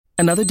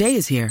Another day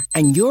is here,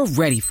 and you're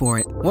ready for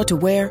it. What to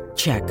wear?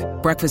 Check.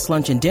 Breakfast,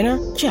 lunch, and dinner?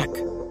 Check.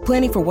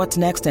 Planning for what's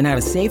next and how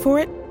to save for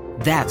it?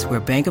 That's where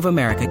Bank of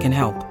America can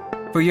help.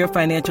 For your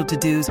financial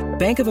to-dos,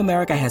 Bank of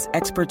America has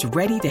experts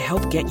ready to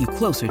help get you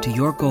closer to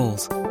your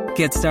goals.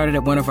 Get started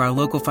at one of our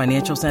local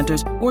financial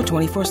centers or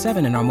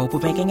 24/7 in our mobile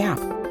banking app.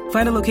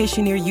 Find a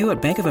location near you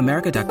at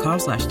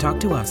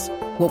bankofamerica.com/talktous.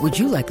 What would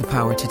you like the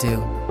power to do?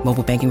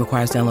 Mobile banking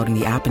requires downloading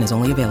the app and is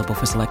only available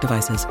for select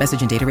devices.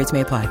 Message and data rates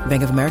may apply.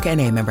 Bank of America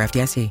N.A., member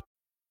FDIC.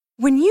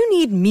 When you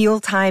need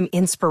mealtime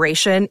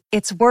inspiration,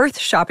 it's worth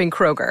shopping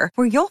Kroger,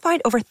 where you'll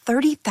find over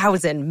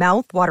 30,000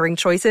 mouth-watering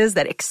choices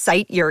that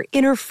excite your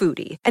inner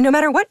foodie. And no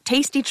matter what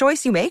tasty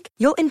choice you make,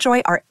 you'll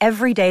enjoy our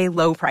everyday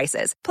low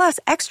prices, plus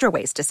extra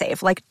ways to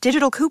save, like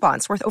digital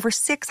coupons worth over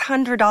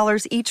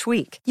 $600 each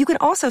week. You can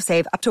also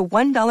save up to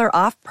 $1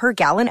 off per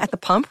gallon at the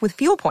pump with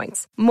fuel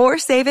points. More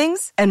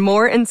savings and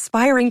more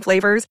inspiring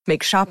flavors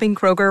make shopping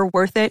Kroger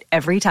worth it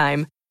every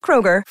time.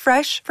 Kroger,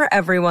 fresh for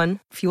everyone.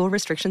 Fuel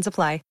restrictions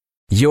apply.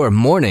 Your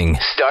morning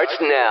starts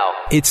now.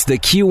 It's the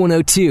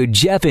Q102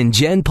 Jeff and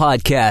Jen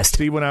podcast.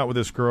 Steve went out with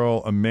this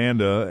girl,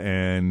 Amanda,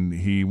 and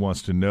he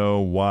wants to know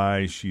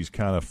why she's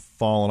kind of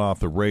fallen off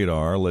the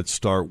radar. Let's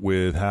start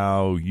with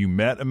how you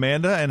met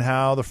Amanda and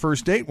how the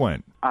first date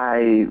went.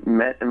 I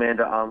met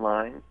Amanda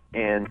online,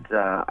 and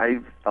I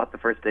thought the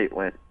first date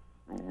went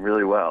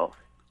really well.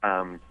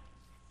 I'm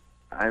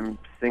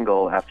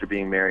single after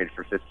being married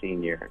for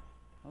 15 years.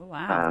 Oh,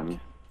 wow.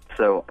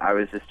 So I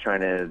was just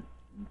trying to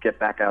get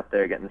back out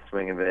there, get in the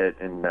swing of it,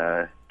 and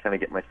kind of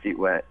get my feet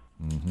wet.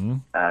 Mm-hmm.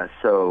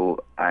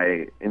 So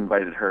I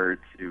invited her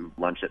to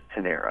lunch at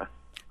Panera.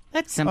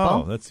 That's simple.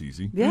 Oh, that's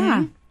easy.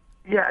 Yeah.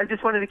 Yeah, I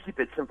just wanted to keep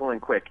it simple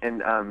and quick.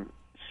 And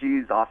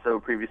she's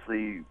also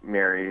previously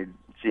married.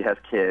 She has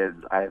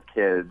kids. I have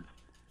kids.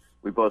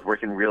 We both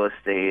work in real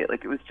estate.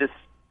 Like, it was just,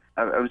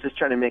 I was just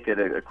trying to make it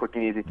a quick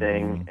and easy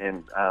thing. Mm-hmm.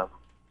 And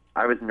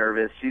I was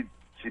nervous. She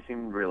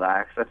seemed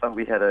relaxed. I thought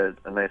we had a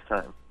nice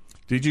time.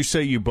 Did you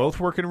say you both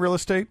work in real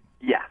estate?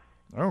 Yeah.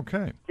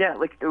 Okay. Yeah,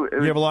 like You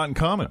have a lot in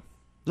common.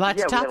 Lots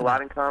yeah, to we talk had a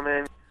lot about.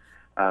 in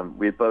common.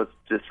 We both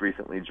just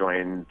recently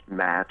joined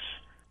Match,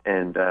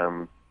 and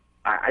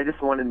I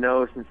just want to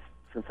know, since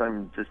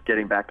I'm just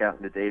getting back out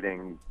into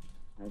dating,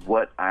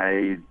 what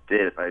I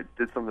did. If I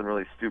did something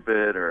really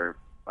stupid, or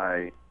if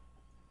I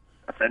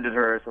offended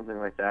her or something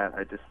like that.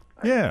 I'd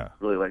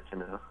really like to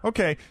know.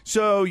 Okay,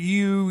 so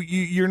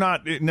you're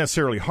not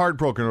necessarily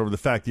heartbroken over the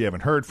fact that you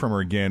haven't heard from her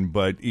again,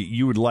 but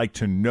you would like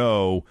to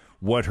know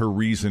what her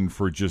reason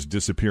for just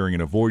disappearing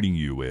and avoiding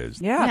you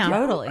is. Yeah,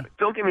 totally.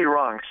 Don't get me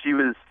wrong. She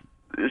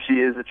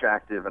is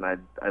attractive, and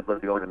I'd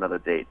love to go on another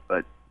date.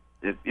 But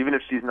even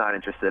if she's not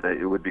interested,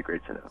 it would be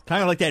great to know.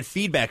 Kind of like that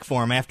feedback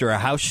form after a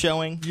house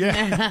showing.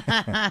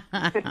 Yeah.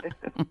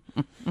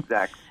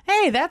 Exactly.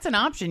 Hey, that's an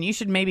option. You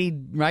should maybe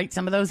write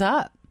some of those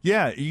up.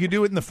 Yeah, you can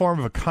do it in the form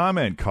of a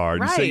comment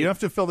card. And say, Right. you don't have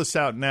to fill this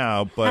out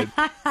now, but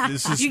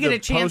this is You get the a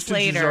chance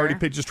postage is later. already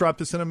paid. Just drop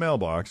this in a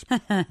mailbox.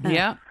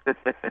 Yep.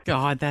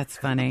 God, that's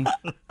funny.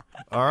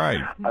 All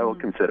right. I will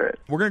consider it.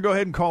 We're going to go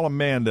ahead and call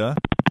Amanda.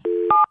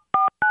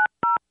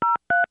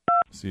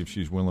 See if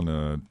she's willing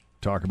to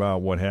talk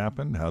about what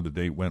happened, how the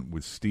date went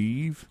with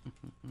Steve.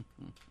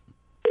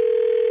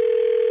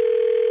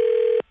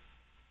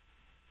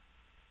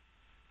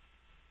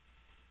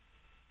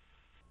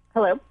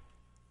 Hello.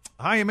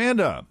 Hi,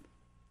 Amanda.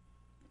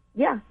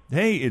 Yeah.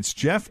 Hey, it's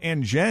Jeff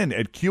and Jen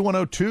at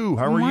Q102.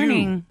 How are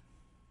Morning.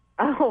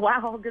 Oh,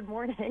 wow. Good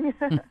morning.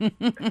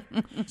 you?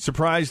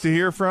 Surprised to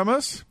hear from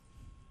us?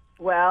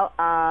 Well,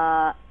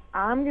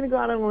 I'm going to go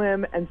out on a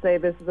limb and say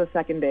this is a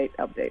second date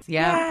update.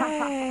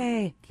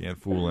 Yeah. Can't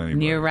fool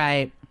anybody. You're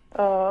right.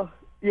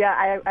 Yeah,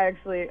 I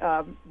actually,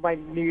 my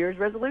New Year's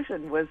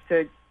resolution was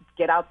to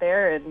get out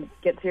there and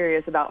get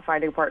serious about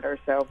finding a partner.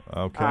 So,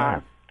 Okay.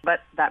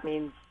 but that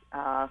means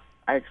I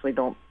actually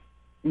don't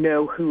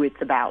know who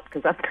it's about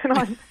because I've been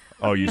on.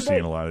 Oh, you've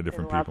seen a lot of in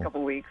different the last people.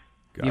 couple weeks.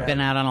 Got You've it.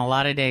 been out on a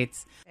lot of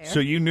dates.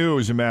 So you knew it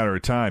was a matter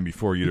of time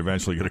before you'd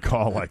eventually get a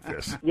call like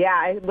this. Yeah,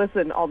 I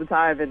listen all the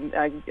time,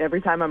 and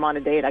every time I'm on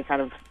a date, I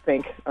kind of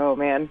think, "Oh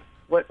man,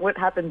 what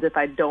happens if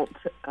I don't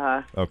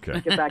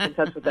Okay. get back in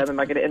touch with them? Am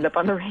I going to end up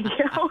on the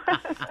radio?"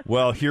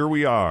 Well, here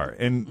we are.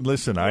 And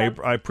listen, I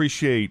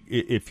appreciate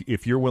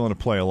if you're willing to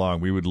play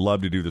along. We would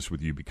love to do this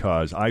with you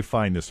because I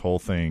find this whole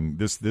thing,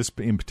 this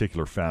in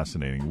particular,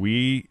 fascinating.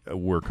 We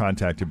were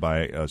contacted by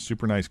a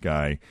super nice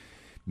guy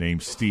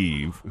named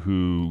Steve,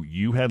 who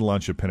you had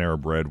lunch at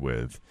Panera Bread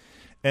with.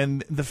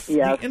 And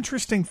the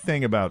interesting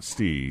thing about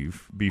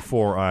Steve,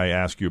 before I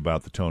ask you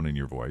about the tone in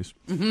your voice,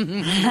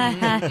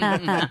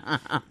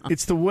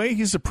 it's the way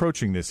he's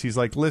approaching this. He's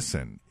like,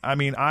 listen, I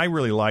mean, I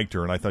really liked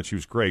her and I thought she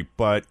was great,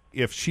 but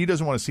if she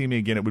doesn't want to see me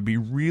again, it would be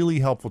really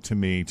helpful to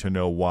me to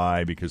know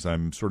why, because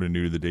I'm sort of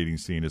new to the dating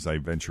scene as I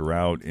venture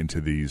out into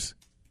these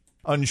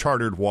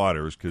uncharted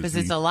waters. Because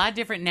it's a lot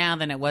different now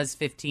than it was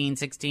 15,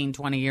 16,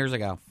 20 years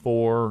ago.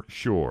 For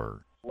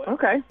sure.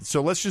 Okay.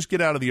 So let's just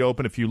get out of the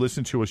open. If you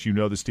listen to us, you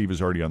know that Steve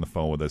is already on the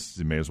phone with us.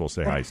 You may as well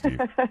say hi, Steve.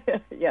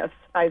 Yes.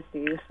 Hi,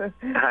 Steve.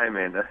 Hi,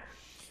 Amanda.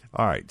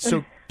 All right.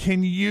 So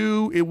Can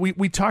you?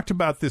 We talked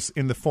about this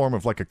in the form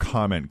of like a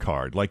comment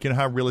card, like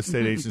how real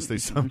estate agents they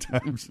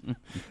sometimes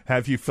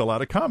have you fill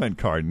out a comment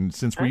card. And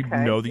since we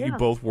know that you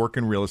both work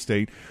in real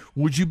estate,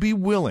 would you be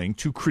willing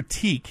to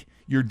critique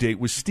your date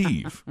with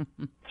Steve?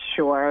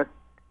 Sure.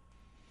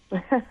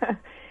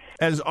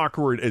 As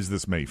awkward as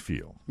this may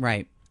feel,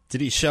 Right. Did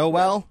he show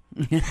well?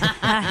 You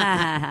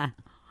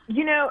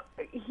know,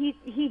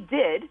 he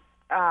did.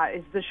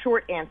 Is the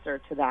short answer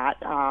to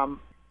that.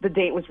 The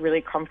date was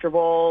really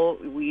comfortable.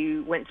 We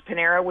went to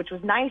Panera, which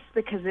was nice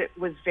because it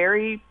was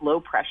very low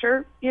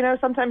pressure. You know,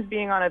 sometimes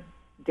being on a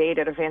date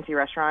at a fancy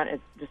restaurant,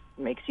 it just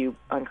makes you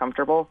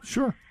uncomfortable.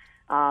 sure.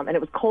 And it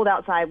was cold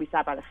outside. We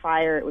sat by the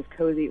fire. It was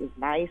cozy. It was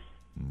nice.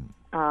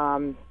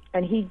 And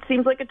he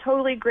seems like a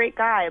totally great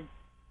guy,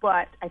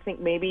 but I think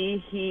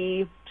maybe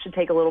he should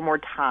take a little more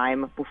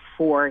time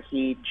before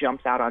he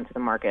jumps out onto the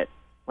market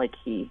like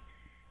he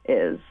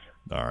is.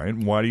 All right.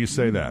 Why do you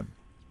say that?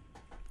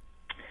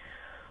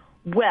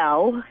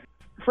 Well,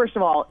 first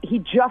of all, he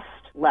just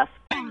left.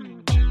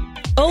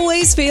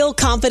 Always feel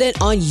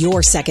confident on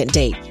your second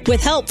date.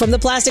 With help from the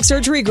Plastic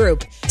Surgery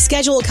Group.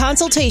 Schedule a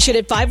consultation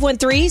at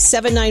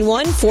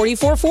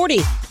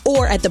 513-791-4440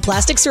 or at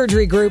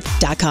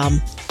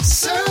theplasticsurgerygroup.com.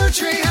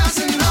 Surgery has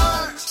an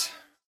art.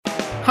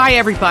 Hi,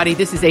 everybody.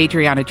 This is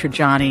Adriana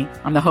Trajani.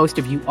 I'm the host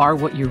of You Are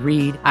What You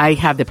Read. I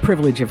have the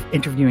privilege of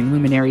interviewing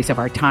luminaries of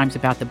our times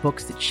about the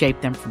books that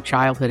shaped them from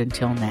childhood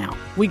until now.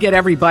 We get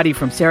everybody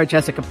from Sarah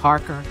Jessica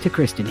Parker to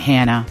Kristen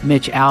Hanna,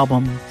 Mitch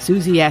Albom,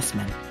 Susie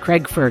Essman,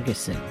 Craig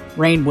Ferguson,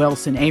 Rainn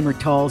Wilson, Amor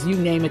Tolls, you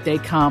name it, they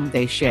come,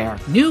 they share.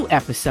 New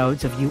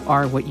episodes of You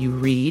Are What You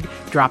Read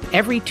drop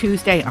every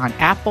Tuesday on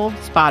Apple,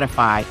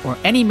 Spotify, or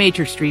any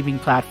major streaming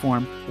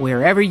platform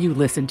wherever you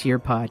listen to your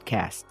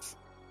podcasts.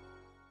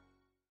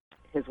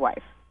 His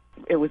wife.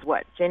 It was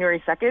what,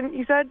 January 2nd,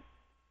 you said?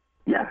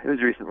 Yeah, it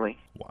was recently.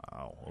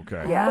 Wow.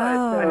 Okay. Yeah.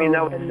 But, I mean,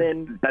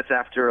 that's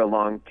after a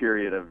long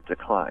period of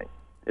decline.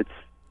 It's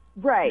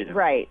Right,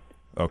 right.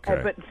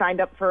 Okay. But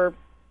signed up for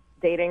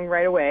dating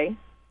right away,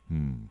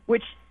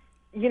 which,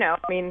 you know,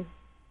 I mean,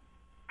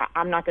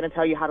 I'm not going to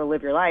tell you how to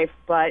live your life,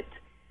 but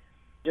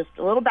just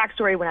a little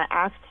backstory. When I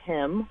asked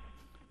him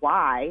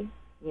why,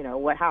 you know,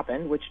 what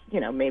happened, which, you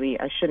know, maybe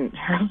I shouldn't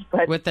have,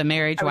 but With the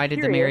marriage, why did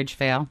the curious. marriage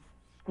fail?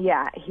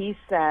 Yeah, he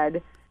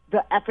said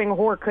the effing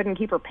whore couldn't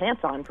keep her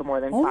pants on for more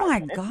than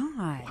 5 minutes.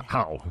 God.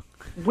 Wow.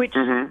 Which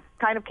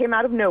kind of came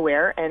out of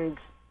nowhere and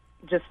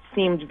just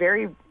seemed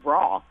very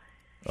raw.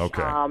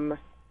 Okay.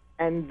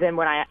 And then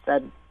when I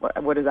said,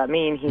 what does that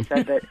mean? He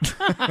said that...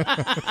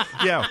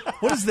 Yeah,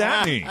 what does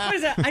that mean? What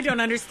is that? I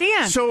don't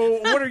understand. So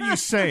what are you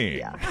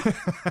saying?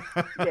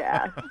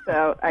 Yeah.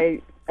 So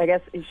I guess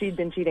she'd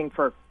been cheating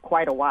for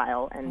quite a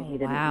while, and he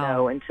didn't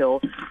know until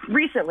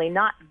recently,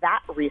 not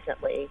that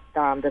recently,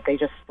 that they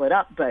just split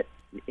up, but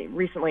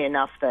recently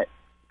enough that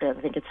I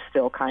think it's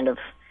still kind of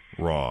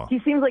raw. He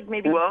seems like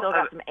maybe he still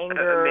got some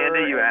anger.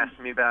 Amanda, you asked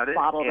me about it.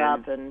 Bottled and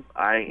up, and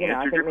I you know,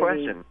 answered I your think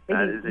question. Maybe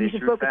That is you a should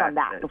true focus fact on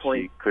that before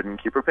she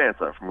couldn't keep her pants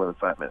on for more than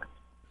 5 minutes.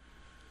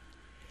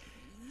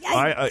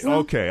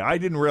 Okay, I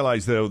didn't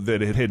realize though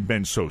that it had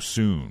been so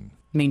soon.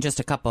 I mean,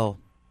 just a couple,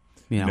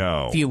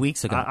 a few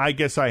weeks ago. I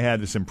guess I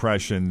had this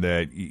impression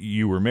that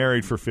you were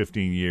married for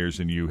 15 years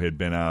and you had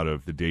been out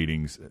of the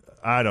datings.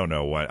 I don't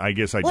know what. I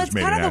guess I just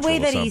made a natural assumption. Well, it's kind of the way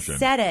that he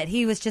said it.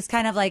 He was just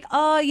kind of like,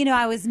 oh, you know,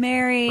 I was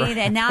married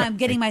and now I'm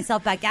getting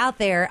myself back out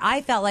there.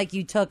 I felt like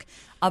you took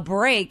a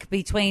break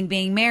between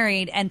being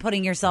married and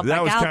putting yourself back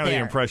out there. That was kind of the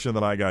impression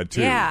that I got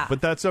too. Yeah.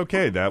 But that's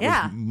okay. That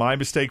was my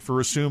mistake for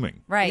assuming.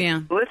 Right.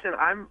 Yeah. Listen,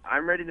 I'm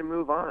ready to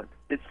move on.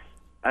 It's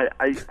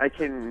I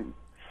can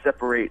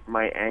separate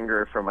my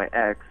anger from my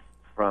ex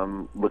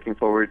from looking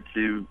forward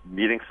to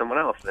meeting someone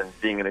else and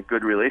being in a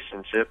good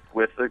relationship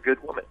with a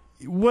good woman.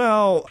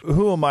 Well,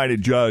 who am I to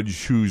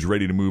judge who's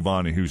ready to move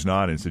on and who's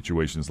not in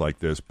situations like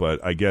this?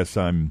 But I guess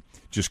I'm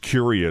just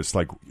curious.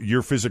 Like,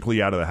 you're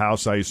physically out of the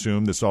house, I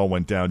assume. This all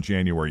went down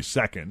January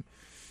 2nd.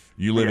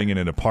 You living in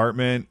an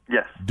apartment?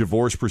 Yes.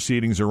 Divorce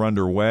proceedings are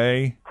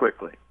underway?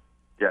 Quickly.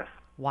 Yes.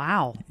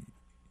 Wow.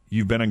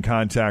 You've been in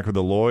contact with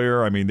a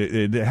lawyer? I mean,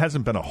 it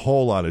hasn't been a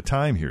whole lot of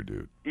time here,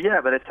 dude.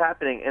 Yeah, but it's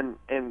happening.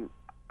 And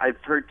I've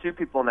heard two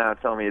people now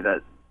tell me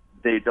that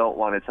they don't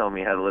want to tell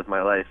me how to live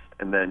my life,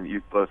 and then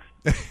you've both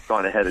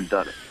gone ahead and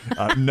done it.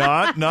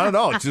 Not at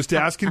all. Just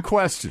asking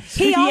questions.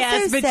 He also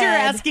yes, but said, you're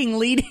asking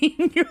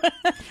leading.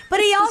 But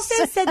he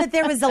also said that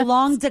there was a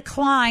long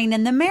decline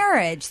in the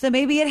marriage, so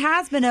maybe it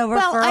has been over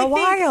for a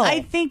while.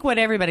 I think what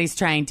everybody's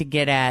trying to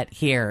get at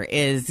here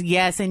is,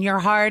 yes, in your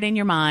heart and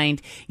your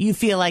mind, you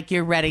feel like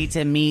you're ready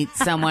to meet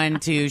someone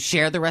to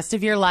share the rest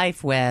of your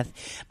life with.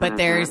 But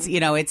there's,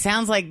 it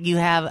sounds like you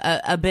have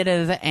a bit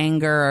of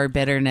anger or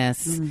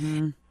bitterness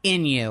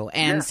in you.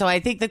 And so I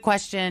think the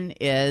question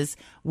is,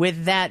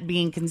 with that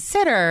being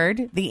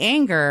considered, the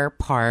anger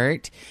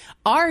part,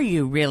 are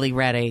you really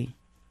ready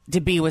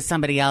to be with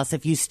somebody else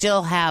if you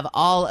still have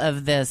all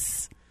of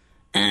this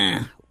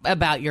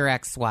about your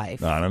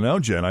ex-wife? I don't know,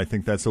 Jen. I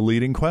think that's a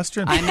leading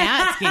question. I'm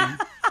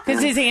asking.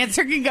 Because his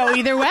answer can go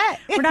either way.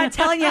 We're not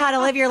telling you how to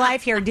live your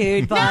life here,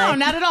 dude. But No,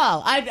 not at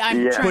all. I'm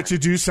trying. But you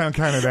do sound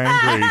kind of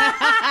angry.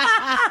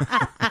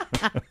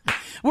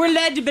 We're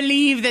led to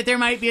believe that there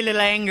might be a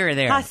little anger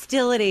there.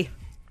 hostility.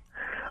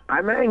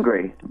 I'm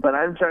angry, but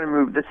I'm trying to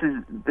move. This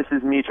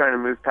is me trying to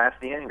move past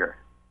the anger.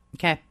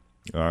 Okay.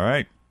 All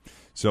right.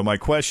 So my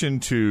question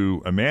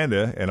to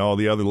Amanda and all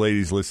the other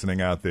ladies listening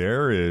out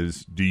there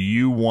is, do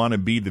you want to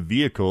be the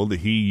vehicle that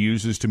he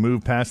uses to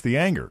move past the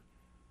anger?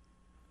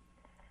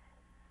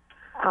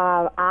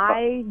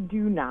 I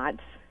do not.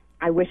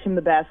 I wish him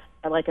the best.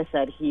 Like I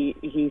said, he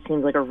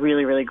seems like a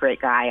really, really great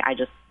guy.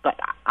 But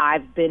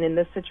I've been in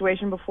this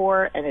situation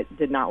before, and it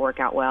did not work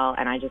out well,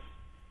 and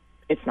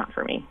it's not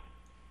for me.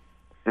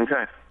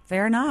 Okay.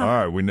 Fair enough.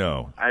 All right, we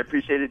know. I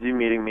appreciated you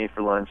meeting me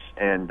for lunch,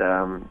 and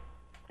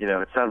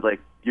it sounds like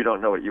you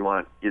don't know what you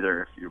want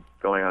either if you're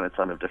going on a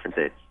ton of different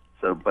dates.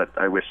 So, but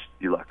I wish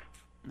you luck.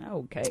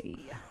 Okay.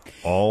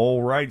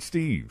 All right,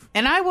 Steve.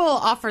 And I will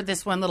offer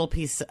this one little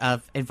piece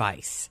of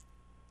advice,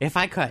 if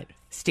I could,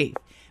 Steve.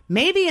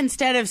 Maybe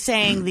instead of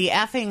saying the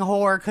effing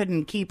whore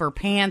couldn't keep her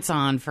pants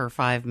on for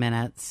 5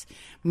 minutes,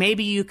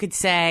 maybe you could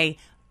say,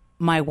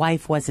 my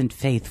wife wasn't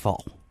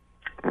faithful.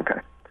 Okay.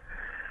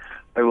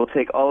 I will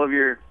take all of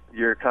your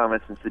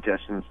comments and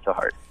suggestions to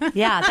heart.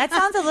 Yeah, that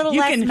sounds a little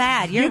less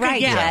mad. You're right,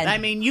 yeah, Jen. I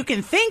mean, you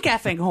can think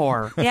effing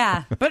whore.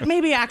 Yeah. But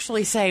maybe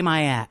actually say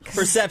my ex.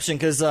 Perception,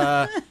 because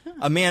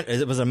Amanda,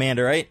 it was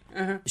Amanda, right?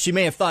 Uh-huh. She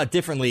may have thought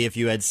differently if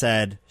you had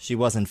said she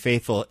wasn't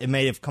faithful. It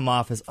may have come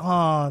off as,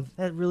 oh,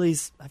 that really,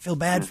 I feel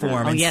bad for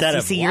him. Oh, yes, instead you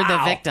of, see, you're the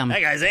wow, victim.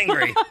 That guy's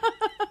angry.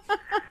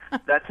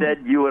 That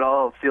said, you would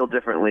all feel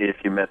differently if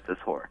you met this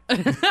whore.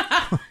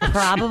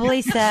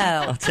 Probably so.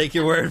 I'll take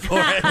your word for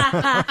it.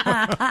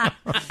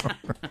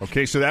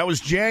 Okay, so that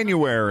was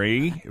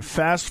January.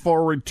 Fast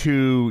forward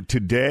to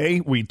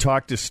today. We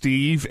talked to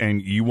Steve,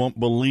 and you won't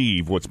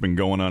believe what's been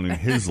going on in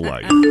his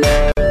life.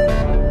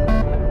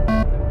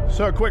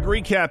 So a quick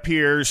recap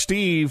here.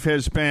 Steve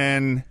has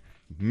been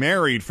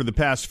married for the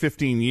past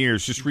 15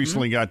 years, just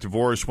recently got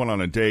divorced, went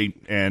on a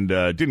date, and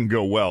didn't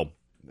go well.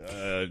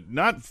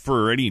 Not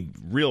for any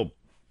real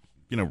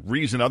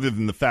reason other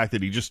than the fact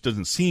that he just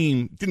didn't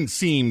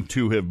seem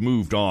to have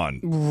moved on.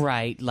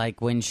 Right, like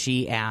when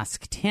she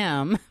asked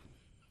him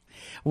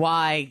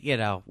why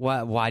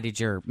did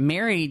your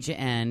marriage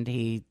end,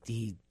 he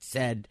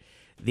said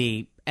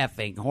the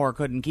effing whore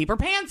couldn't keep her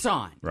pants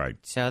on. Right.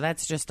 So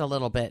that's just a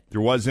little bit. There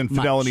was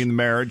infidelity in the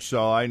marriage,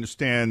 so I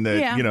understand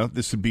that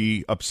this would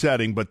be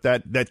upsetting, but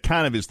that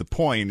kind of is the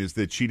point, is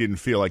that she didn't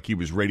feel like he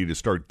was ready to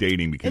start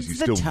dating because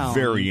he's still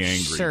very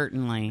angry.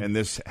 Certainly. And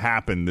this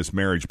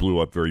marriage blew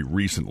up very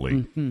recently.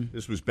 Mm-hmm.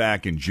 This was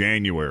back in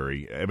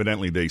January.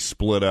 Evidently they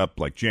split up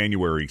like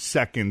January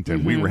 2nd,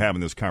 and we were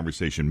having this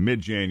conversation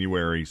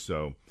mid-January,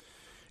 so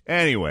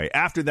anyway,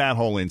 after that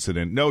whole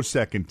incident, no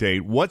second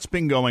date. What's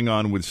been going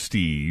on with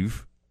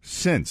Steve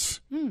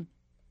since?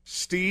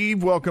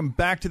 Steve, welcome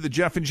back to the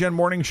Jeff and Jen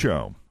Morning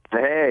Show.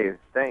 Hey,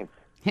 thanks.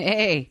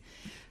 Hey.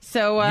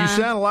 So you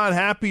sound a lot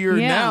happier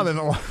now than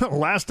the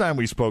last time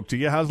we spoke to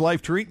you. How's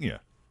life treating you?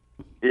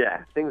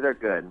 Yeah, things are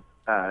good.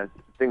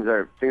 Things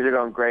are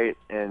going great,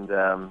 and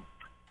I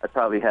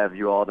probably have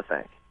you all to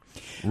thank.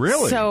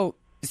 Really? So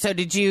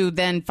did you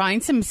then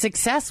find some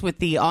success with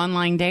the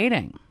online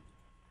dating?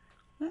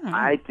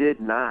 I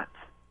did not.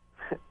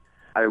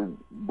 I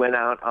went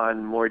out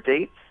on more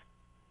dates.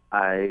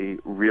 I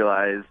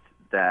realized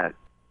that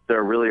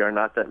there really are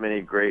not that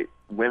many great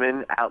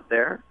women out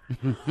there.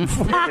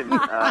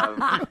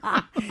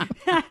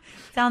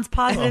 Sounds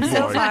positive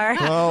so far.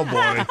 Oh,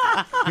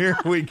 boy. Here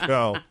we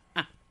go.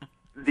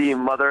 The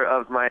mother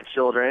of my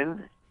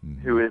children,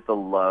 who is the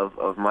love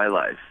of my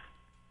life,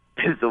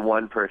 is the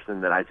one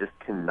person that I just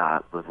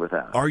cannot live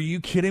without. Are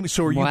you kidding me?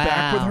 So are you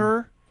back with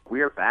her?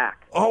 We are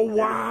back. Oh,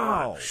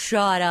 wow.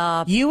 Shut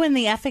up. You and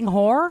the effing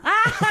whore?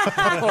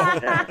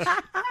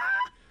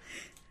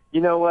 You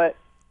know what?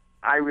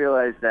 I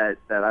realized that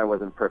I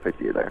wasn't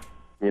perfect either.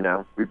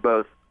 We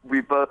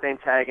both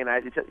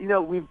antagonize each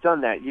other. We've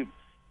done that.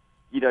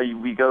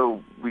 We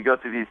go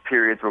through these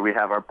periods where we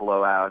have our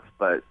blowouts,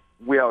 but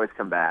we always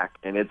come back,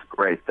 and it's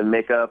great. The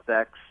makeup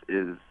sex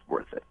is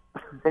worth it.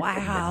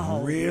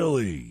 Wow.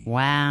 Really?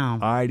 Wow.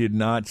 I did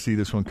not see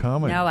this one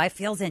coming. No, it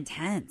feels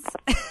intense.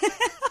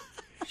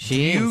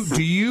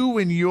 Do you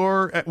and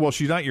your, well,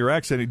 she's not your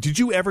ex, did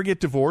you ever get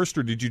divorced,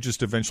 or did you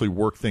just eventually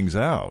work things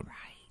out?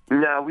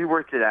 No, we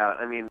worked it out.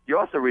 I mean, you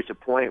also reach a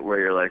point where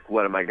you're like,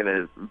 what, am I going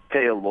to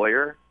pay a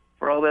lawyer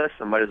for all this?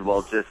 I might as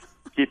well just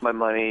keep my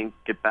money,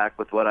 get back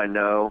with what I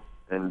know,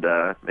 and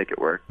make it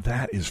work.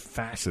 That is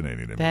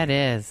fascinating to me. That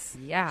is.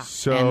 Yeah.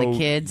 So and the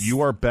kids?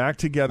 You are back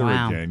together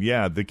again.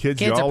 Yeah, the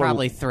kids are y'all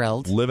probably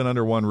thrilled. Living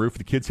under one roof.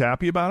 The kids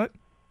happy about it?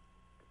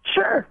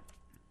 Sure.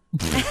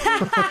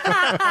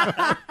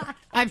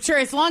 I'm sure,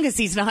 as long as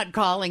he's not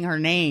calling her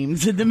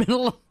names in the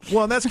middle of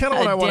Well, that's kind of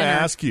what I want to dinner.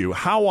 ask you.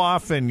 How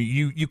often,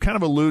 you kind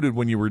of alluded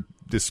when you were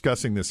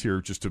discussing this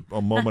here just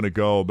a moment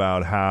ago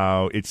about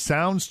how it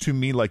sounds to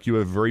me like you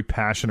have a very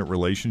passionate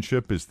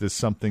relationship. Is this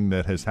something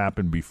that has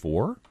happened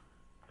before?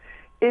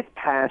 It's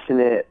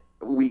passionate.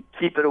 We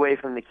keep it away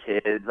from the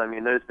kids. I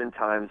mean, there's been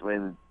times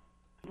when,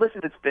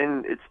 listen, it's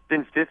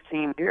been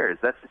 15 years.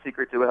 That's the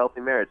secret to a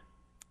healthy marriage.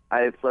 I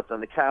have slept on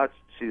the couch.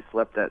 She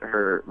slept at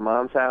her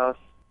mom's house.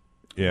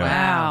 Yeah.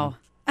 Wow.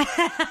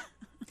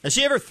 Has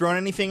she ever thrown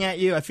anything at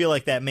you? I feel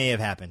like that may have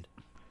happened.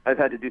 I've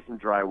had to do some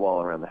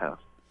drywall around the house.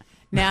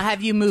 Now,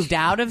 have you moved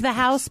out of the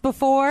house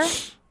before?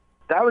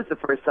 That was the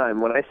first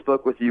time. When I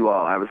spoke with you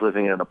all, I was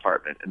living in an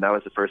apartment, and that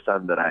was the first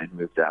time that I had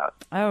moved out.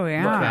 Oh,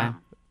 yeah.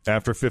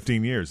 After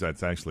 15 years,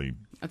 that's actually...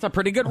 That's a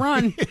pretty good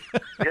run.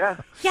 Yeah.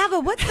 Yeah,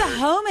 but what's the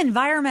home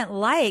environment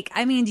like?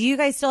 I mean, do you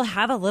guys still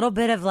have a little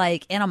bit of,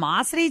 like,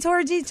 animosity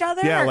towards each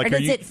other? Yeah, like, or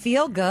does it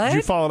feel good? Did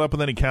you follow up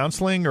with any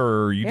counseling,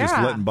 or are you just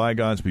Yeah. letting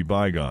bygones be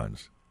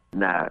bygones?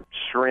 Nah,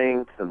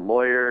 shrinks and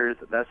lawyers,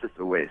 that's just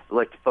a waste. I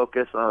like to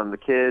focus on the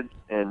kids,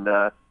 and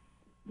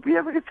we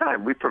have a good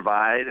time. We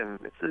provide, and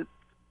it's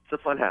a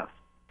fun house.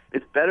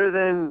 It's better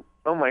than,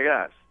 oh my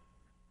gosh,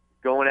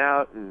 going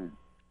out and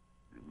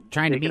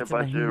trying to taking meet a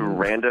bunch of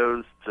somebody.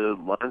 randos to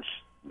lunch.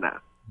 Nah,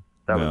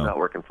 that was not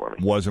working for me.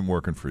 Wasn't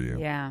working for you.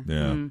 Yeah.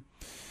 Yeah.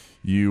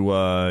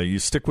 You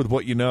stick with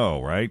what you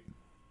know, right?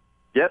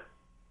 Yep.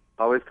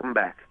 Always come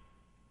back.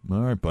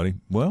 All right, buddy.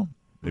 Well,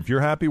 if you're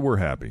happy, we're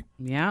happy.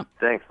 Yeah.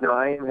 Thanks. No,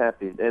 I am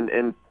happy,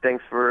 and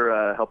thanks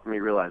for helping me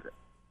realize it.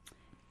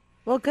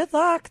 Well, good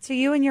luck to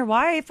you and your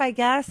wife, I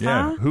guess,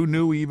 Yeah. huh? Who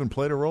knew we even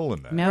played a role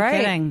in that? No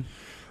kidding.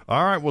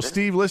 All right. Well,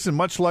 Steve, listen,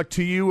 much luck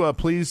to you.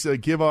 Please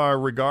give our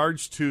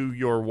regards to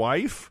your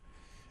wife.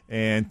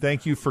 And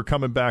thank you for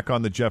coming back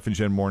on the Jeff and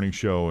Jen Morning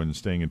Show and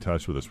staying in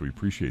touch with us. We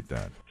appreciate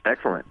that.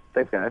 Excellent.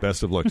 Thanks, guys.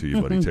 Best of luck to you,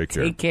 buddy. Take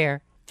care. Take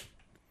care.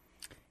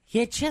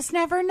 You just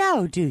never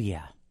know, do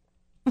you?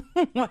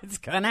 What's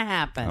going to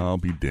happen? I'll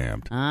be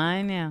damned.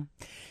 I know.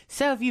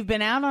 So if you've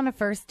been out on a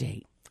first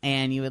date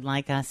and you would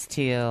like us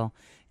to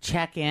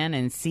check in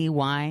and see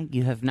why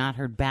you have not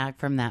heard back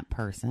from that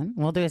person,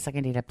 we'll do a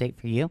second date update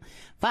for you.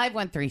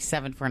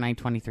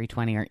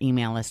 513-749-2320 or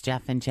email us,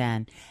 Jeff and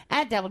Jen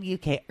at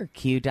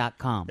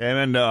WKRQ.com.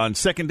 And on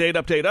Second Date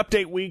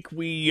Update Week,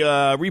 we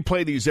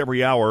replay these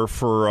every hour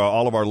for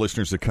all of our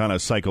listeners that kind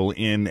of cycle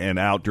in and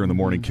out during the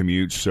morning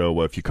commute.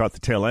 So if you caught the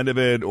tail end of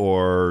it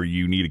or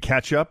you need a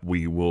catch-up,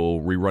 we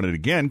will rerun it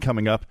again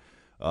coming up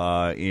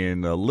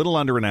in a little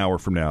under an hour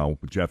from now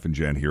with Jeff and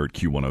Jen here at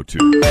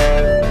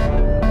Q102.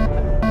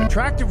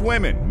 Attractive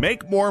women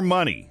make more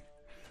money,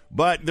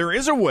 but there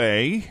is a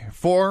way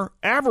for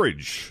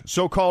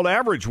so-called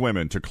average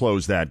women to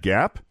close that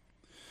gap.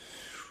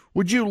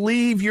 Would you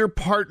leave your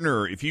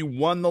partner if you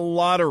won the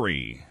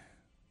lottery?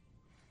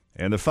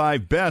 And the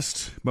 5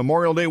 best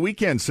Memorial Day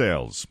weekend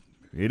sales.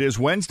 It is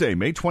Wednesday,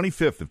 May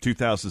 25th of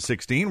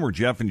 2016. We're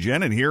Jeff and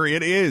Jen, and here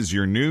it is,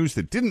 your news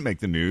that didn't make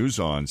the news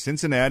on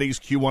Cincinnati's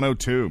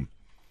Q102.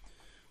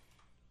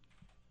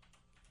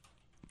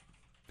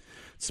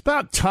 It's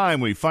about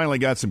time we finally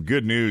got some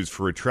good news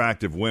for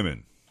attractive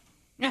women.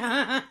 They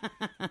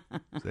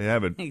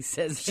have it He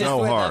says so just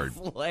with hard. a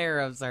flare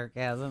of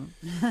sarcasm.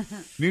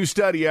 New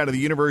study out of the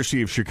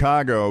University of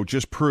Chicago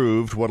just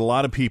proved what a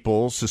lot of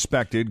people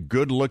suspected.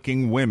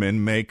 Good-looking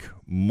women make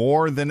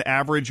more than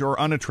average or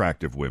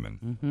unattractive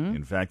women.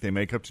 In fact, they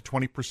make up to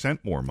 20%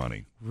 more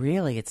money.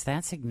 Really? It's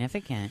that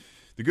significant?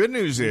 The good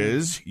news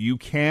is you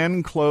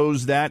can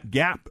close that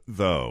gap,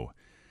 though.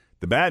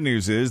 The bad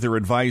news is their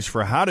advice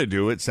for how to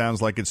do it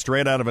sounds like it's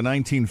straight out of a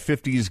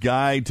 1950s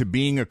guide to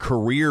being a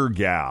career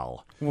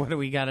gal. What do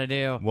we got to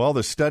do? Well,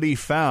 the study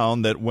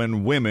found that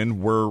when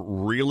women were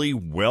really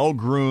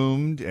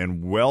well-groomed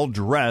and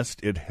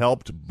well-dressed, it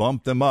helped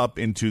bump them up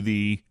into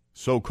the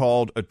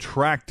so-called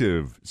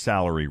attractive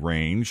salary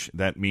range.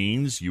 That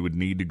means you would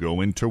need to go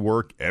into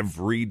work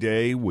every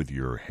day with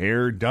your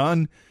hair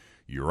done,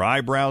 your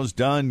eyebrows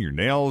done, your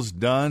nails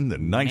done, the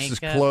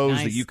nicest Makeup, clothes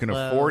nice that you can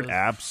clothes. afford.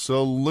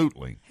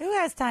 Absolutely. Who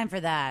has time for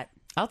that?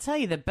 I'll tell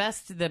you the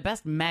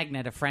best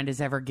magnet a friend has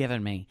ever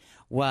given me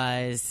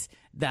was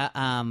the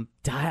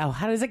dial.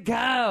 How does it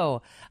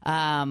go?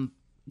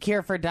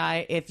 Cure for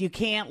diet. If you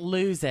can't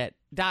lose it,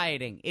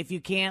 dieting. If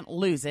you can't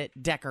lose it,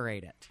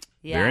 decorate it.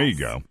 There you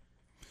go.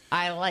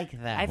 I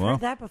like that. I've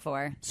heard that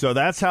before. So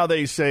that's how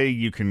they say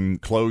you can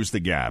close the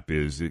gap.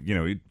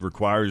 It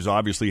requires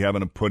obviously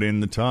having to put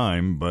in the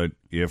time, but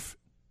if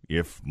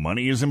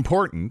money is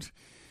important.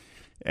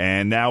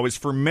 And now as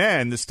for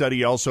men, the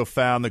study also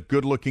found that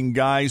good-looking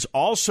guys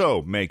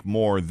also make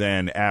more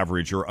than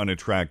average or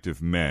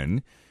unattractive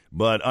men.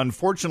 But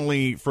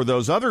unfortunately for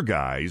those other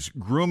guys,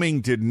 grooming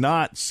did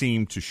not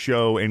seem to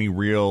show any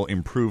real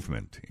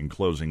improvement in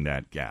closing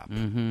that gap.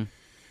 Mm-hmm.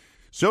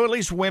 So at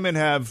least women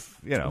have,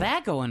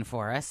 that going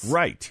for us.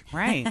 Right.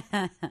 Right.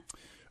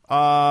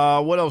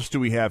 What else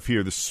do we have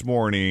here this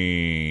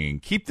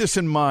morning? Keep this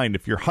in mind.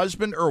 If your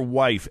husband or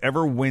wife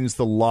ever wins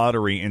the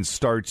lottery and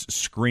starts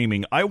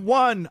screaming, I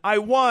won, I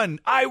won,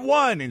 I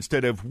won,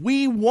 instead of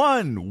we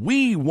won,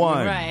 we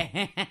won.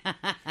 Right.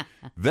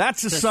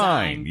 That's a It's a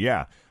sign. sign.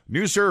 Yeah.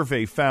 New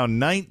survey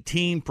found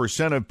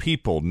 19% of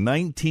people,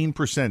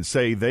 19%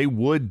 say they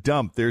would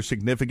dump their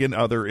significant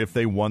other if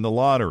they won the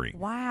lottery.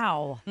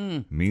 Wow.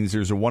 Means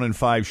there's a 1 in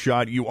 5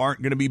 shot you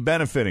aren't going to be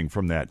benefiting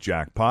from that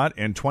jackpot.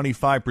 And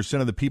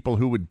 25% of the people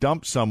who would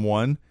dump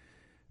someone,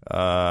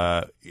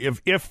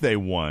 if they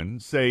won,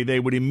 say they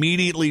would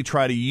immediately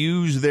try to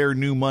use their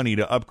new money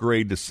to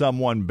upgrade to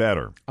someone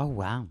better. Oh,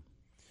 wow.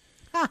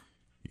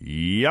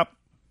 Yep.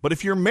 But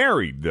if you're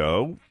married,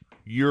 though,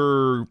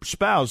 your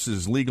spouse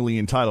is legally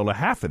entitled to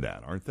half of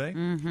that, aren't they?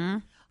 Mm-hmm.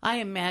 I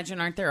imagine,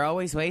 aren't there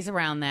always ways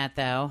around that,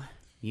 though?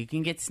 You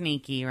can get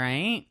sneaky,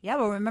 right? Yeah,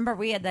 well, remember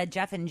we had that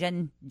Jeff and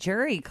Jen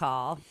jury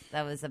call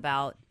that was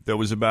about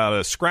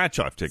a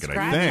scratch-off ticket,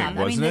 I think,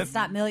 wasn't it? It's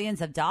not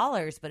millions of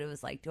dollars, but it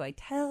was like, do I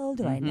tell?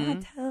 Do I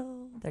not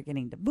tell? They're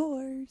getting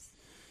divorced.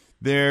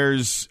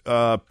 There's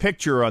a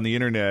picture on the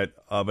internet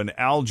of an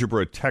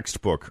algebra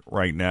textbook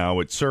right now.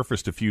 It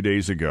surfaced a few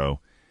days ago,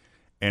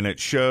 and it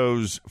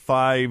shows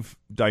 5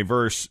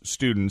 diverse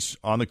students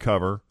on the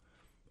cover,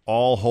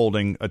 all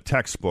holding a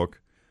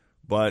textbook,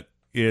 but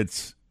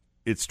it's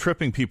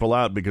tripping people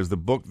out because the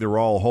book they're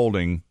all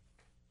holding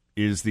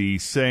is the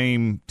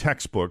same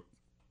textbook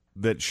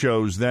that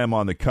shows them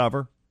on the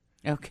cover.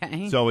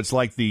 Okay. So it's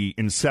like the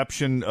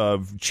inception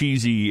of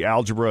cheesy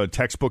algebra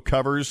textbook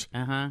covers.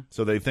 Uh-huh.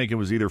 So they think it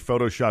was either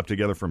photoshopped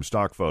together from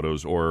stock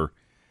photos or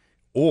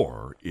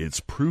it's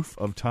proof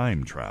of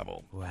time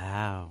travel.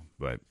 Wow.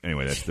 But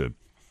anyway,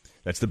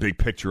 that's the big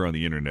picture on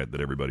the internet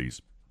that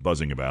everybody's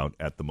buzzing about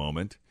at the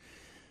moment.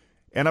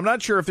 And I'm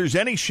not sure if there's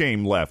any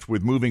shame left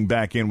with moving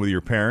back in with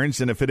your parents.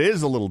 And if it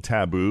is a little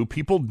taboo,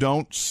 people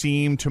don't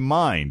seem to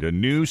mind. A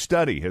new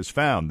study has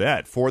found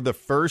that for the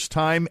first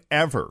time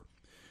ever,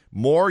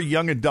 more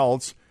young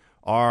adults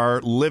are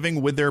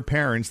living with their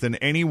parents than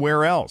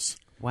anywhere else.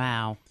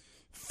 Wow.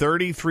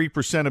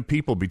 33% of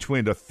people,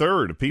 a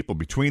third of people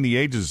between the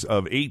ages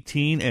of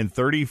 18 and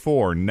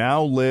 34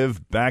 now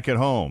live back at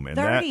home. And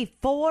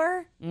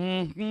 34?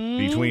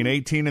 Between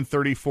 18 and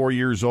 34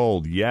 years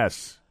old,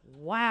 yes.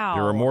 Wow.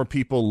 There are more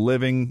people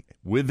living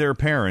with their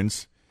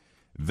parents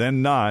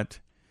than not,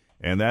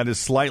 and that is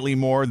slightly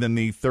more than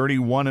the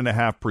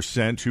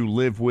 31.5% who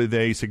live with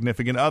a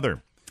significant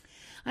other.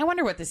 I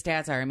wonder what the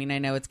stats are. I mean, I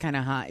know it's kind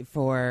of high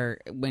for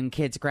when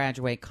kids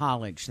graduate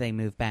college, they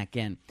move back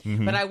in.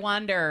 Mm-hmm. But I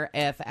wonder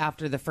if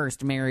after the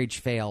first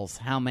marriage fails,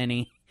 how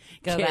many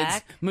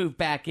kids move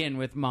back in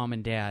with mom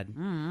and dad.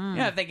 Mm-hmm. You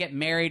know, if they get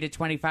married at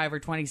 25 or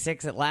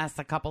 26, it lasts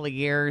a couple of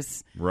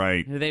years.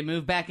 Right. Do they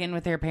move back in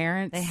with their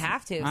parents? They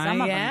have to.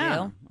 Some of them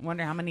do. I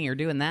wonder how many are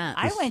doing that.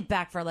 I went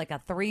back for like a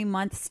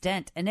 3-month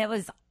stint, and it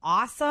was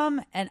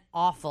awesome and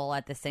awful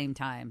at the same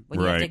time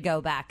when you have to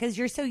go back because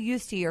you're so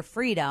used to your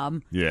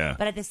freedom. Yeah.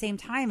 But at the same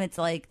time, it's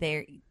like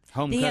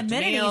home-cooked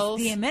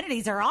meals. The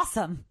amenities are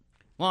awesome.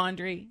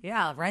 Laundry.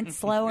 Yeah, rent's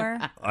slower.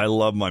 I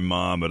love my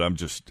mom, but I'm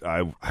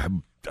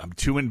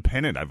too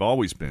independent. I've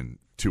always been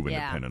too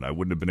independent. I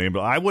wouldn't have been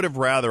able. I would have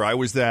rather. I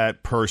was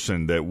that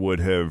person that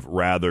would have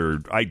rather.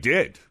 I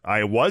did.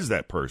 I was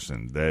that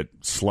person that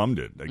slummed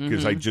it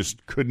because I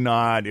just could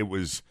not. It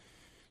was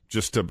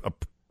just a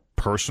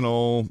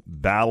personal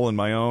battle in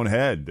my own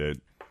head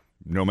that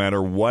no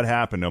matter what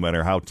happened, no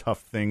matter how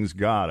tough things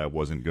got, I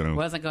wasn't going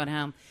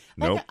home.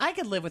 Nope. Like, I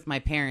could live with my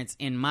parents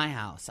in my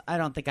house. I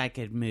don't think I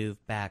could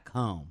move back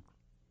home.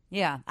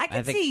 Yeah, I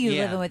could see you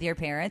living with your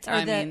parents. Or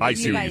I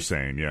see what you're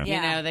saying, yeah.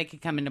 You know, they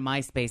could come into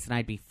my space and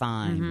I'd be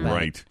fine. But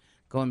right.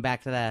 Going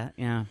back to that,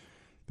 yeah.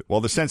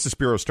 Well, the Census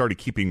Bureau started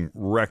keeping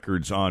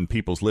records on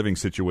people's living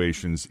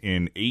situations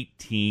in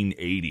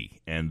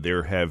 1880, and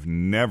there have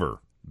never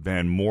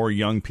been more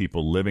young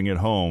people living at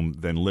home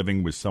than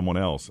living with someone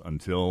else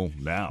until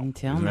now.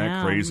 Isn't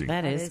that crazy?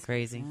 That is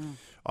crazy. Yeah.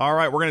 All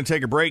right, we're going to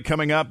take a break.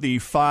 Coming up, the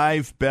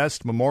 5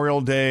 best Memorial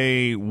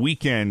Day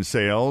weekend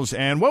sales.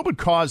 And what would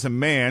cause a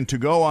man to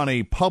go on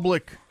a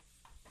public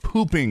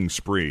pooping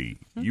spree?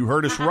 You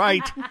heard us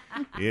right.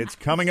 It's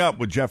coming up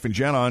with Jeff and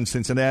Jen on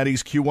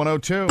Cincinnati's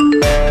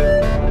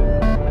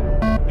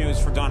Q102.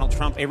 News for Donald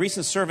Trump. A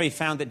recent survey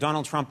found that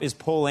Donald Trump is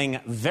polling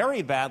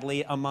very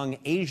badly among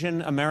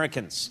Asian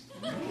Americans.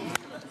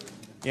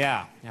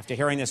 Yeah, after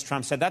hearing this,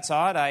 Trump said, "That's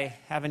odd. I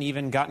haven't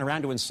even gotten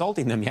around to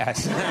insulting them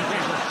yet."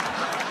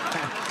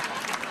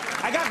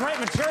 I got great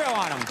material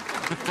on them.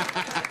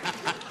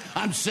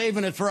 I'm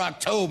saving it for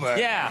October.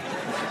 Yeah.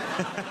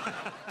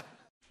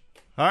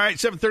 All right,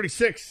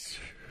 7:36.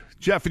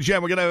 Jeff and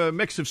Jen, we're going to have a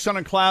mix of sun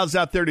and clouds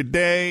out there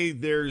today.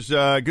 There's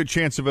a good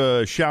chance of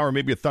a shower,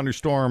 maybe a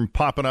thunderstorm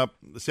popping up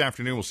this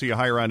afternoon. We'll see a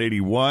high around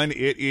 81.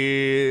 It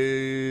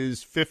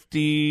is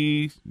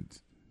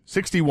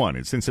 61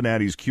 in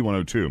Cincinnati's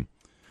Q102.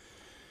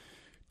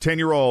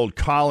 10-year-old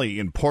collie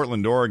in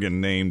Portland,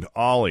 Oregon named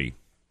Ollie.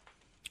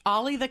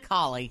 Ollie the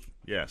collie.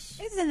 Yes.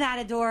 Isn't that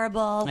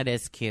adorable? It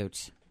is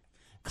cute.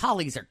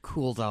 Collies are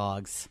cool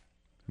dogs.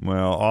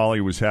 Well,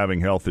 Ollie was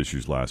having health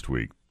issues last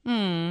week.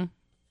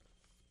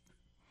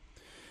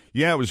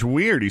 Yeah, it was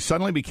weird. He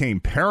suddenly became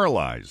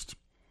paralyzed.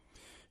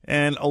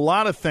 And a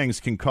lot of things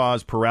can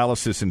cause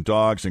paralysis in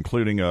dogs,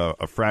 including a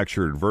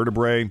fractured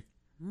vertebrae.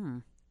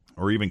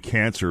 or even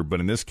cancer, but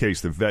in this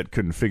case, the vet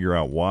couldn't figure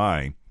out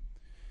why.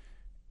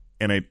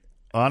 And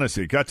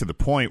honestly, it got to the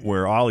point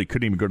where Ollie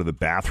couldn't even go to the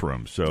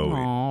bathroom. So,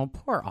 oh,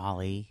 poor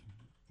Ollie.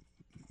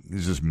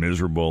 He's just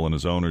miserable, and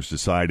his owners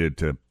decided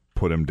to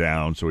put him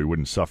down so he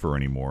wouldn't suffer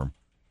anymore.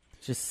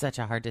 Just such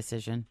a hard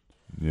decision.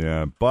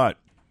 Yeah, but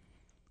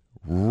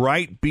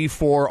right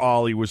before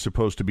Ollie was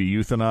supposed to be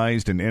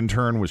euthanized, an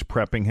intern was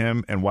prepping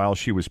him, and while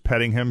she was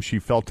petting him, she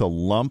felt a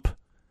lump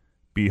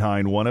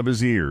behind one of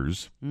his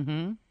ears.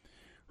 Mm-hmm.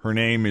 Her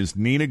name is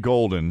Nina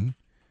Golden,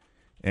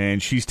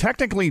 and she's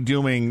technically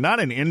doing not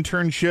an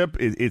internship,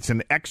 it's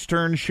an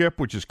externship,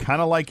 which is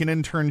kind of like an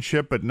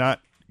internship, but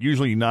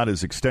usually not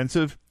as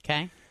extensive.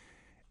 Okay.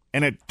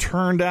 And it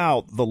turned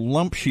out the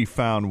lump she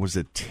found was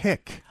a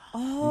tick.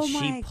 Oh, and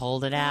she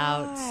pulled it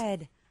out.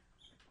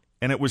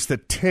 And it was the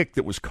tick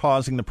that was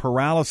causing the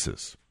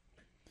paralysis.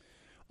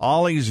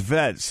 Ollie's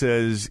vet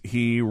says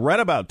he read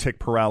about tick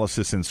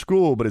paralysis in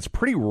school, but it's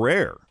pretty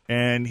rare.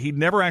 And he'd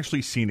never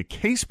actually seen a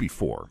case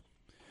before.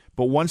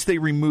 But once they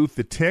removed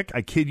the tick,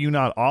 I kid you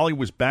not, Ollie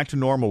was back to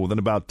normal within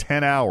about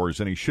 10 hours,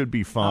 and he should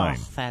be fine.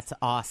 Oh, that's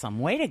awesome.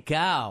 Way to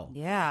go.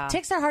 Yeah.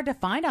 Ticks are hard to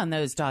find on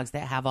those dogs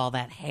that have all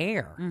that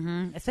hair.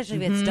 Mm-hmm.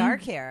 Especially if it's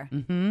dark hair.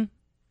 Mm-hmm.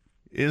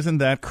 Isn't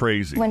that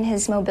crazy? When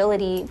his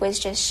mobility was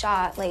just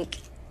shot,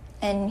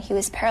 and he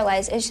was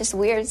paralyzed, it's just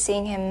weird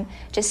seeing him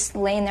just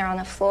laying there on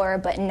the floor,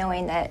 but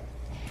knowing that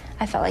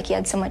I felt like he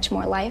had so much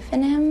more life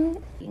in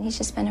him. He's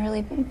just been a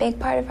really big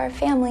part of our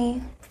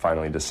family.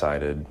 Finally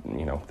decided,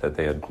 that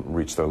they had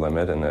reached their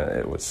limit, and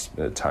it was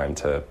time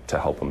to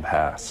help him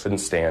pass. Couldn't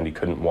stand, he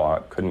couldn't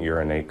walk, couldn't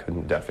urinate,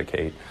 couldn't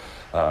defecate.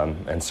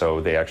 And so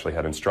they actually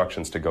had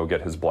instructions to go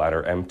get his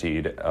bladder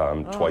emptied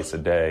twice a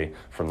day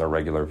from their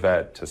regular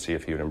vet to see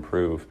if he would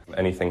improve.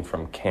 Anything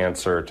from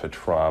cancer to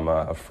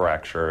trauma, a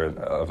fracture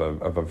of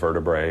a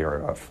vertebrae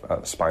or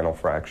a spinal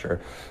fracture,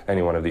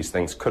 any one of these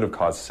things could have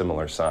caused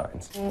similar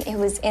signs. It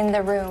was in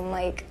the room,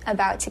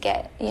 about to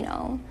get,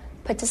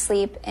 put to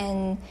sleep,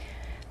 and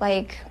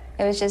it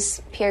was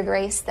just pure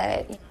grace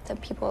that the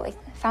people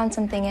found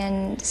something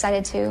and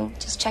decided to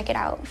just check it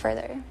out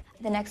further.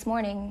 The next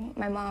morning,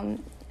 my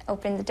mom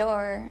opened the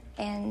door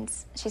and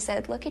she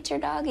said, "Look at your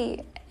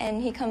doggy." And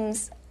he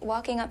comes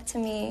walking up to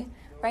me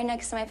right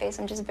next to my face.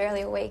 I'm just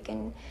barely awake,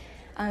 and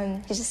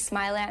he's just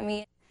smiling at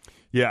me.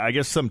 Yeah, I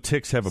guess some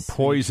ticks have a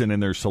poison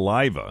in their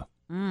saliva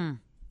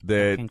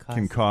that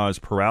can cause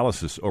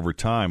paralysis over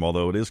time,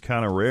 although it is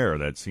kind of rare.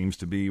 That seems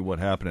to be what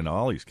happened in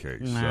Ollie's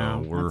case.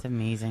 Wow, so we're that's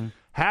amazing.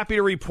 Happy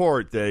to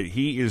report that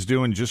he is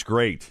doing just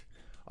great.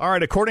 All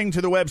right, according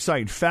to the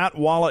website,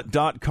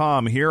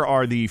 fatwallet.com, here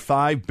are the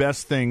 5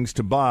 best things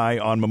to buy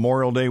on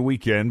Memorial Day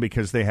weekend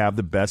because they have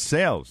the best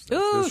sales.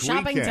 Ooh, this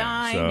shopping weekend.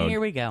 time. So Here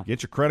we go.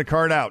 Get your credit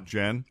card out,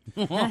 Jen.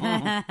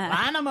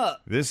 Line them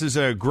up. This is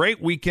a great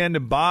weekend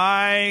to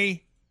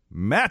buy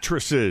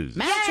mattresses.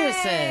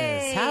 Mattresses.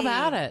 Yay! How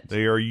about it?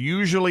 They are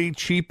usually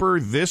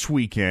cheaper this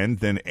weekend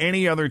than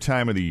any other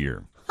time of the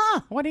year.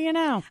 Huh, what do you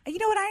know? You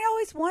know what? I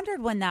always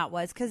wondered when that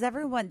was because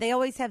they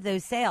always have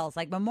those sales,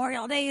 like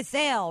Memorial Day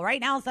sale. Right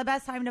now is the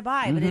best time to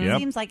buy, but it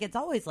seems like it's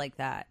always like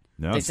that.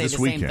 No, they it's say this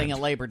the weekend. same thing at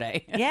Labor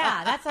Day.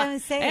 Yeah, that's what I'm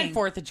saying. And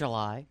 4th of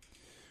July.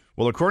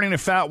 Well, according to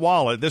Fat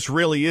Wallet, this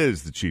really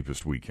is the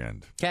cheapest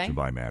weekend to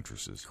buy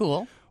mattresses.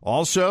 Cool.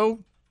 Also,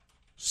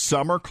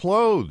 summer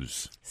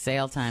clothes.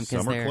 Sale time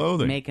because Summer they're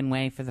clothing. making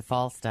way for the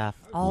fall stuff.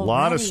 A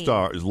lot of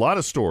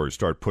stores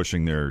start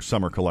pushing their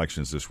summer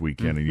collections this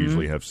weekend and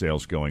usually have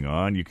sales going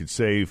on. You could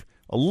save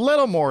a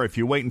little more if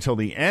you wait until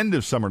the end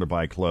of summer to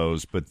buy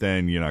clothes, but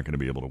then you're not going to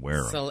be able to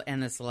wear them. So,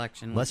 and the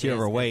selection. Unless you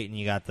overweight and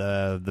you got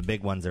the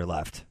big ones are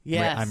left.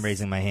 Yes. I'm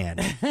raising my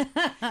hand.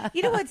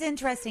 You know what's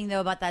interesting,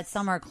 though, about that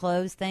summer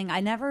clothes thing?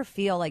 I never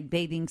feel like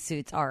bathing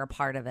suits are a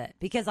part of it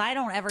because I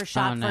don't ever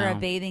shop for a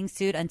bathing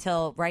suit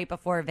until right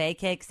before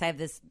vacay because I have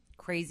this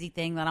crazy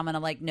thing that I'm going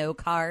to no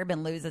carb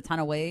and lose a ton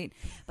of weight.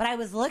 But I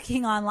was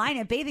looking online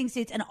at bathing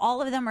suits and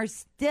all of them are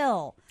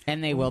still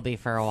and they will be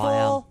for a full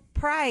while.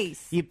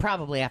 Price. You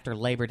probably after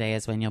Labor Day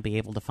is when you'll be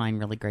able to find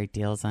really great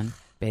deals on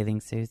bathing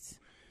suits.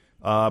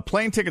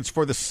 Plane tickets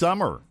for the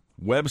summer.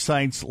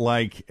 Websites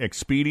like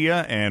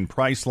Expedia and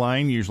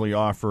Priceline usually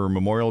offer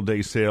Memorial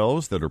Day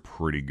sales that are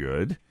pretty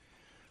good.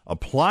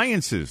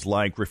 Appliances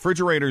like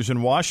refrigerators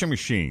and washing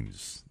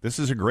machines. This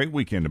is a great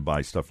weekend to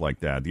buy stuff like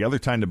that. The other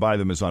time to buy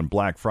them is on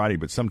Black Friday,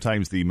 but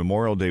sometimes the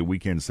Memorial Day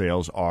weekend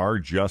sales are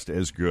just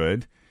as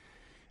good.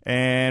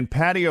 And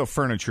patio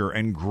furniture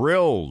and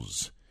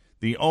grills.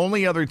 The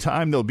only other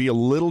time they'll be a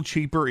little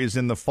cheaper is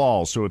in the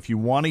fall. So if you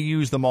want to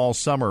use them all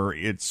summer,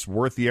 it's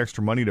worth the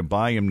extra money to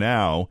buy them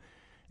now.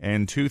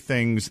 And 2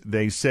 things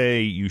they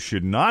say you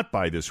should not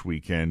buy this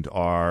weekend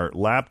are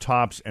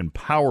laptops and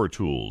power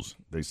tools.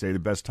 They say the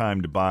best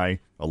time to buy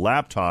a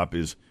laptop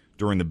is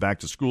during the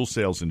back-to-school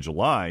sales in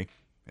July,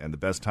 and the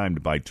best time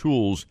to buy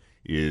tools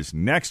is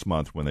next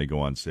month when they go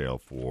on sale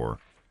for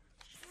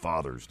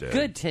Father's Day.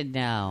 Good to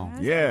know.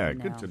 Yeah,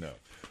 good to know.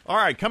 All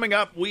right, coming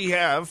up, we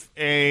have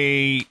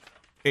a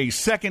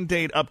Second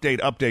Date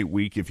Update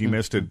week. If you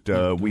missed it,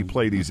 we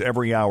play these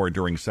every hour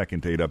during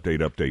Second Date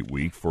Update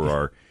Week for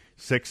our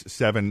 6,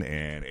 7,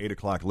 and 8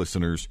 o'clock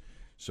listeners.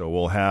 So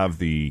we'll have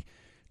the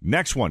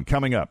next one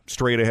coming up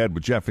straight ahead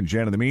with Jeff and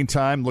Jen. In the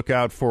meantime, look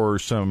out for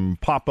some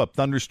pop-up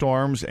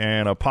thunderstorms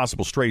and a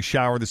possible stray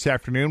shower this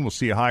afternoon. We'll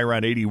see a high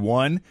around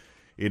 81.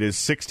 It is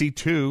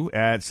 62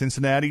 at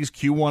Cincinnati's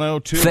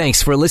Q102.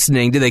 Thanks for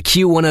listening to the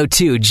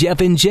Q102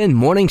 Jeff and Jen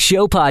Morning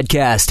Show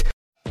podcast.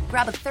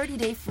 Grab a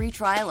 30-day free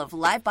trial of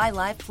Live by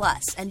Live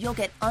Plus, and you'll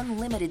get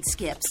unlimited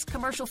skips,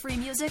 commercial-free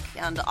music,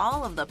 and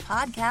all of the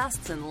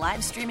podcasts and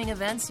live streaming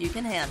events you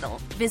can handle.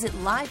 Visit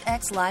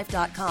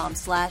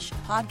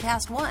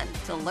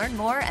livexlive.com/podcast1 to learn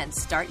more and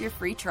start your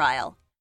free trial.